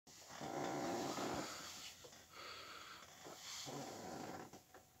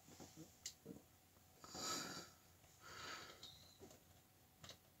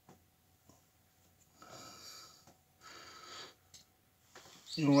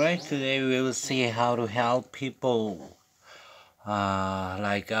Right, today we will see how to help people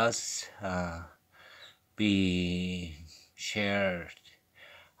like us be shared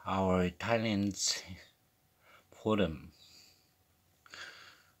our talents for them.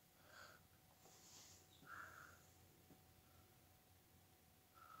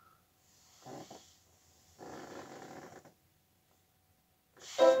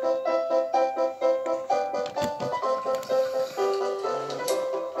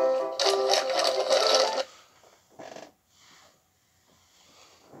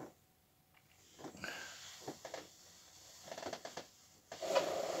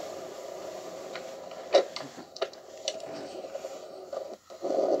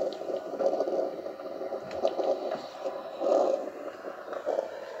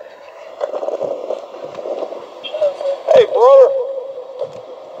 Hey, brother.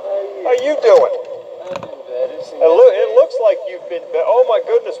 How you doing? It looks like you've been. Oh my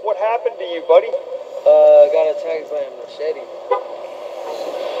goodness, what happened to you, buddy? Got attacked by a machete.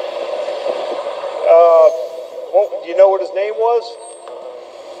 Well, do you know what his name was?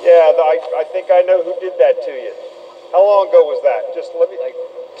 Yeah, I think I know who did that to you. How long ago was that? Just let me. Like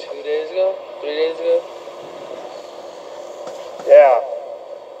 2 days ago? 3 days ago? Yeah.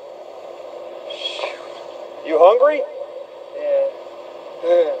 Shoot. You hungry? Yeah.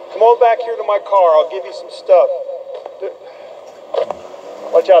 Come on back here to my car. I'll give you some stuff.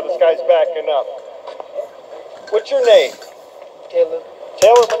 Watch out, this guy's backing up. What's your name? Caleb.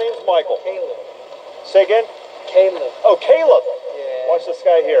 Taylor, my name's Michael. Caleb. Say again? Caleb. Oh, Caleb. Yeah. Watch this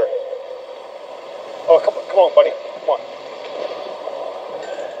guy here. Oh, come on, buddy. Come on.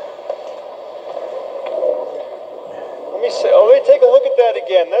 Let me see. Oh, let me take a look at that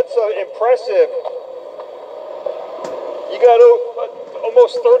again. That's impressive. You got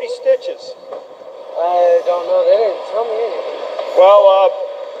almost 30 stitches. I don't know. They didn't tell me anything. Well,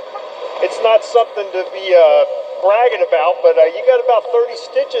 it's not something to be bragging about, but you got about 30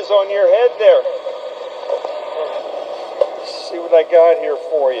 stitches on your head there. Let's see what I got here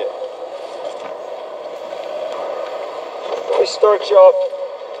for you. Let me start you off.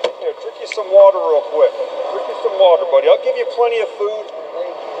 Here, drink you some water real quick. Drink you some water, buddy. I'll give you plenty of food.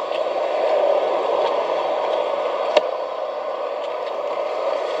 Thank you.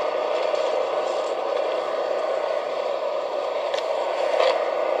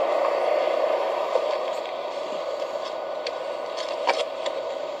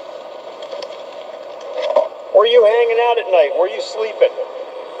 Where are you hanging out at night? Where are you sleeping?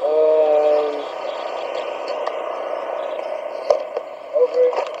 Over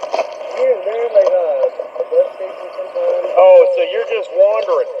here and there, like the bus station sometimes. Oh, so you're just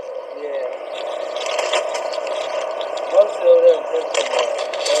wandering. Yeah. I'm still there in Princeton.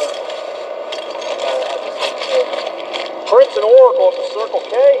 Prince and Oracle at the Circle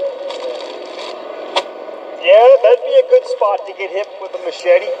K. Yeah, that'd be a good spot to get hit with a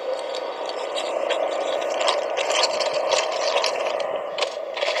machete.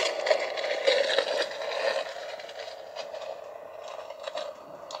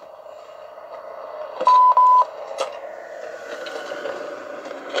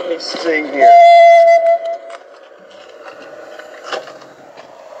 Let me see here.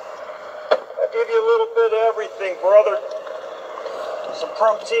 I'll give you a little bit of everything, brother. Some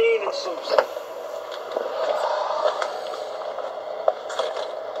protein and some.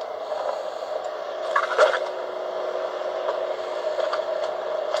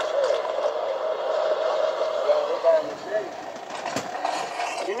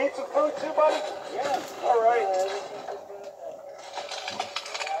 You need some food too, buddy? Yeah. All right.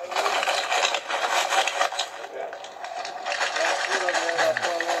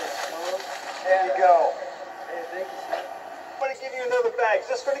 There you go. Hey, thank you, sir. I'm going to give you another bag. Is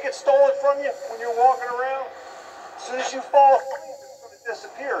this going to get stolen from you when you're walking around? As soon as you fall asleep, it's going to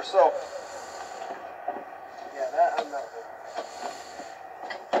disappear. So, Yeah, that I'm not good.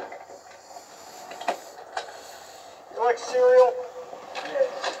 you like cereal? Yeah.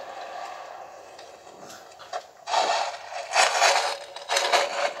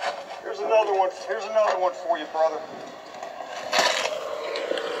 Here's another one. Here's another one for you, brother.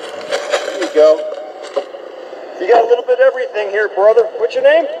 There you go. You got a little bit of everything here, brother. What's your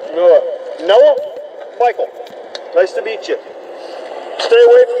name? Noah. Noah? Michael. Nice to meet you. Stay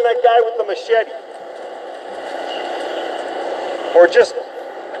away from that guy with the machete. Or just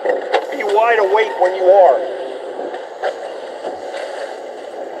be wide awake when you are.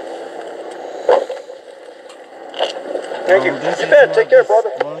 Thank you. This You is bet. what Take care, is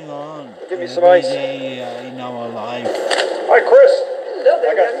brother. going on Give me some every ice. day, in our life. Hi, Chris. Hello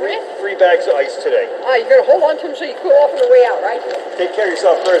there, I got young man. three bags of ice today. Ah, you're gonna hold on to them so you cool off on the way out, right? Take care of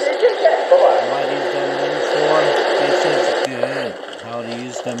yourself, Chris. Take care. Bye-bye. What is the money for? This is good. How to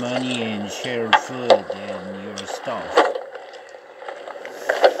use the money and share food and your stuff.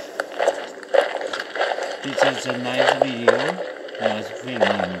 This is a nice video. Nice feeling.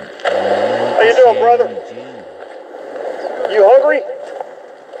 How you doing, brother? You hungry?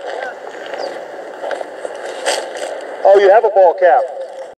 Oh, you have a ball cap.